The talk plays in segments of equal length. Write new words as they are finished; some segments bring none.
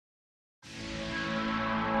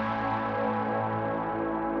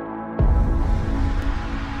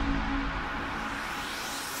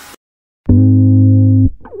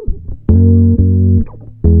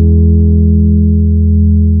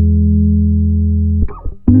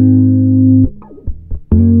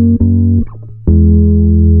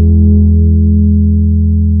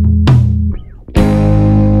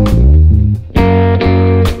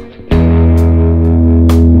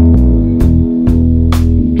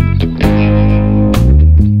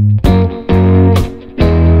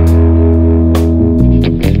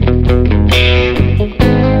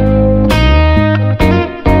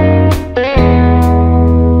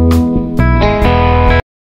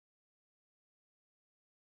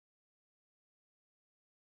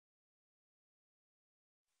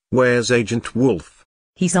Where's Agent Wolf?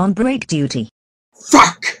 He's on break duty.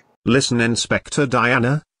 Fuck! Listen, Inspector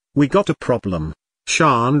Diana. We got a problem.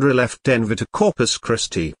 Chandra left Denver to Corpus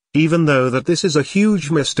Christi. Even though that this is a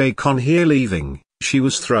huge mistake on her leaving, she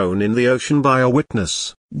was thrown in the ocean by a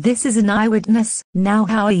witness. This is an eyewitness. Now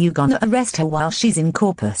how are you gonna arrest her while she's in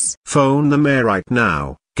Corpus? Phone the mayor right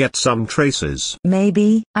now. Get some traces.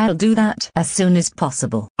 Maybe. I'll do that as soon as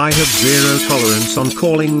possible. I have zero tolerance on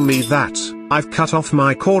calling me that. I've cut off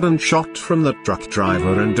my cord and shot from the truck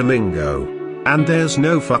driver and Domingo. And there's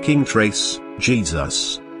no fucking trace.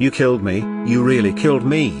 Jesus, you killed me. You really killed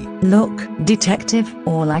me. Look, detective,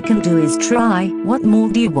 all I can do is try. What more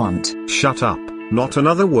do you want? Shut up. Not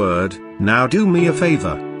another word. Now do me a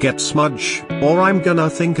favor, get Smudge, or I'm gonna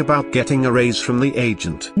think about getting a raise from the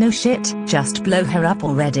agent. No shit, just blow her up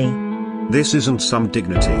already. This isn't some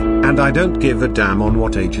dignity, and I don't give a damn on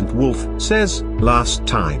what Agent Wolf says. Last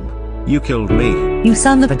time, you killed me. You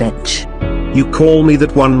son of a bitch. You call me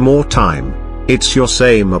that one more time. It's your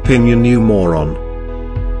same opinion, you moron.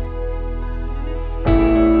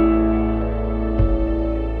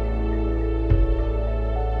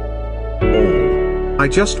 I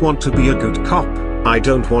just want to be a good cop. I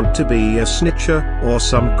don't want to be a snitcher, or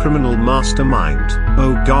some criminal mastermind.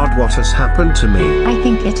 Oh God, what has happened to me? I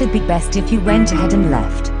think it'd be best if you went ahead and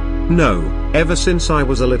left. No, ever since I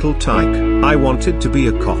was a little tyke, I wanted to be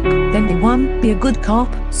a cop. Then be a good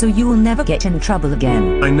cop, so you will never get in trouble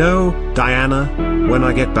again. I know, Diana. When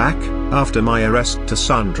I get back, after my arrest to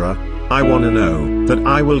Sandra, I wanna know that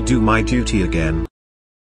I will do my duty again.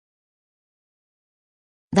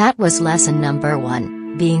 That was lesson number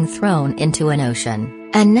 1, being thrown into an ocean,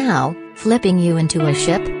 and now, flipping you into a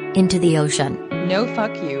ship, into the ocean. No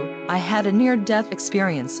fuck you, I had a near-death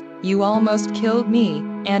experience, you almost killed me,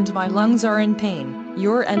 and my lungs are in pain,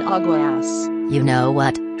 you're an ugly ass. You know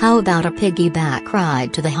what, how about a piggyback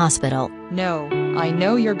ride to the hospital? No, I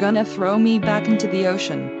know you're gonna throw me back into the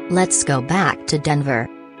ocean. Let's go back to Denver.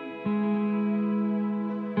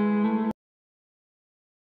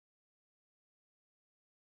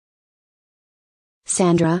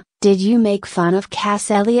 Sandra, did you make fun of Cass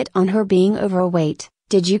Elliot on her being overweight?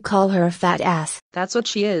 Did you call her a fat ass? That's what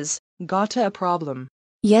she is. Got a problem.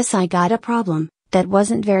 Yes, I got a problem. That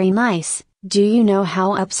wasn't very nice. Do you know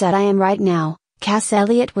how upset I am right now? Cass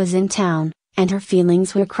Elliot was in town, and her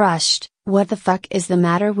feelings were crushed. What the fuck is the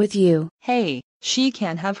matter with you? Hey, she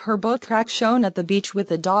can have her butt crack shown at the beach with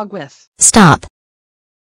the dog with. Stop.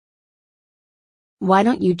 Why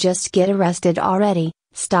don't you just get arrested already?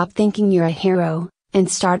 Stop thinking you're a hero, and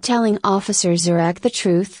start telling Officer Zurek the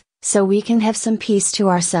truth, so we can have some peace to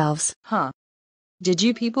ourselves. Huh? Did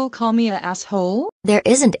you people call me a asshole? There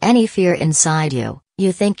isn't any fear inside you.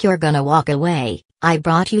 You think you're gonna walk away. I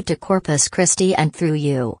brought you to Corpus Christi and threw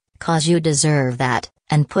you, 'cause you deserve that,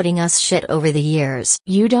 and putting us shit over the years.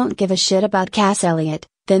 You don't give a shit about Cass Elliot,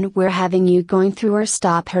 then we're having you going through her.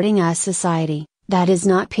 Stop hurting us, society. That is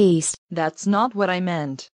not peace. That's not what I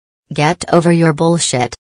meant. Get over your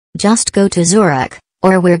bullshit. Just go to Zurek,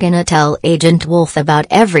 or we're gonna tell Agent Wolf about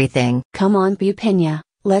everything. Come on, Bupina,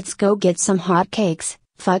 let's go get some hot cakes.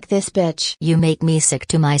 Fuck this bitch. You make me sick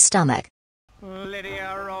to my stomach.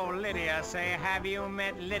 Lydia, oh Lydia, say have you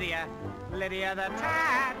met Lydia? Lydia the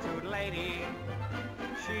tattooed lady.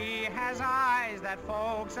 She has eyes that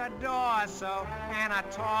folks adore so, and a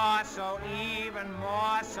torso even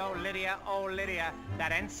more so. Lydia, oh Lydia,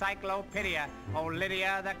 that encyclopedia. Oh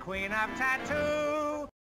Lydia, the queen of tattoo.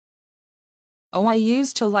 Oh, I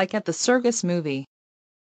used to like at the circus movie.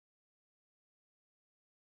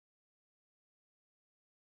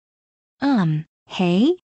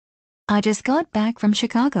 Hey? I just got back from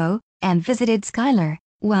Chicago, and visited Skylar.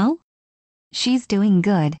 Well? She's doing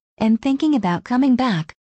good, and thinking about coming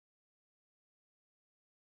back.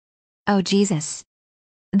 Oh Jesus.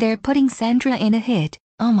 They're putting Sandra in a hit.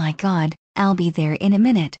 Oh my God, I'll be there in a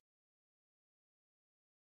minute.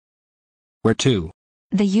 Where to?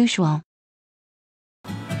 The usual.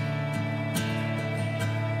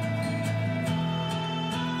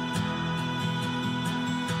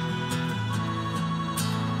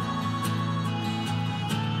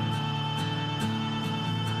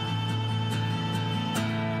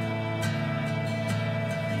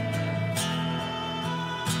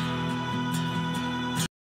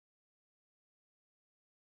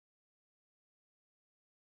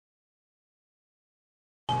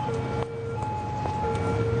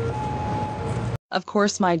 Of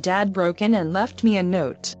course my dad broke in and left me a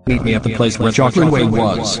note. Meet me at the place where Jocelyn Way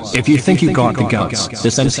was. If you think you got the guts,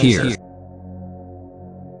 this ends here.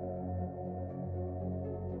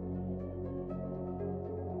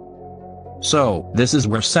 So, this is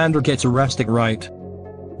where Sandra gets arrested, right?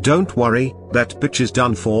 Don't worry, that bitch is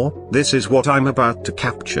done for. This is what I'm about to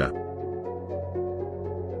capture.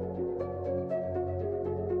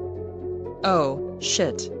 Oh,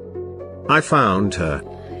 shit. I found her.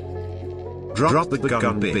 Drop the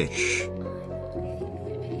gun, bitch.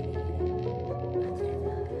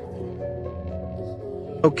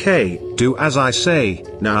 Okay, do as I say.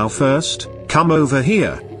 Now first, come over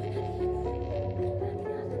here.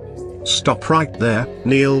 Stop right there,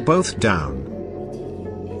 kneel both down.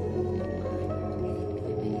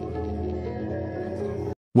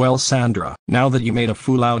 Well, Sandra, now that you made a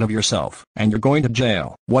fool out of yourself, and you're going to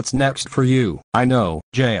jail, what's next for you? I know,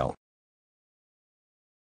 jail.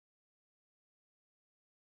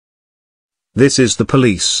 This is the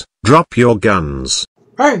police. Drop your guns.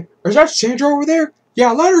 Hey, is that Sandra over there?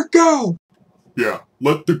 Yeah, let her go! Yeah,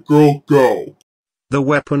 let the girl go. The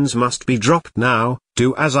weapons must be dropped now.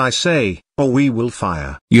 Do as I say, or we will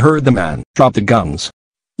fire. You heard the man. Drop the guns.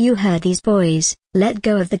 You heard these boys. Let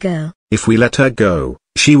go of the girl. If we let her go,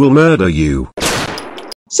 she will murder you.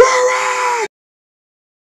 Zurek!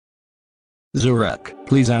 Zurek,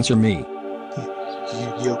 please answer me.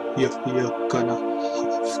 You're gonna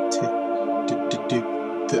have to do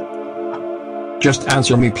the... Just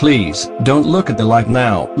answer me, please. Don't look at the light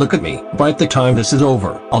now. Look at me. By the time this is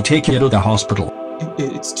over, I'll take you to the hospital.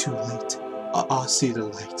 It's too late. I'll see the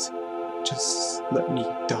light. Just let me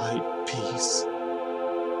die in peace.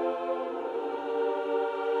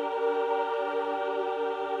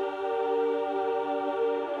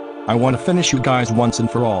 I want to finish you guys once and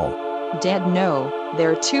for all. Dad, no.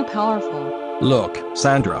 They're too powerful. Look,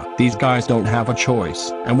 Sandra, these guys don't have a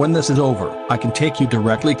choice, and when this is over, I can take you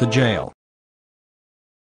directly to jail.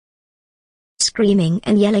 Screaming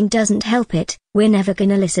and yelling doesn't help it. We're never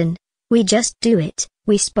gonna listen. We just do it.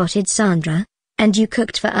 We spotted Sandra, and you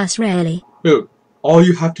cooked for us, really. Dude, all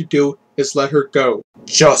you have to do is let her go.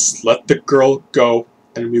 Just let the girl go,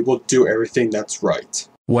 and we will do everything that's right.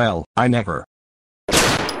 Well, I never.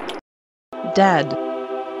 Dad.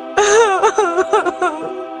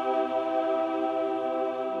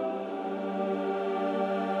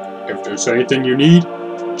 If there's anything you need,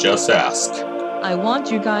 just ask. I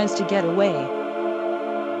want you guys to get away.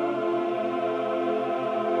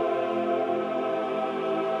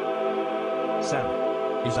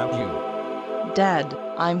 Sam, is that you? Dad,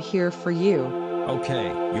 I'm here for you. Okay,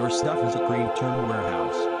 your stuff is a green turn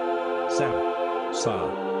warehouse. Sam,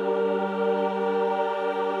 Sa.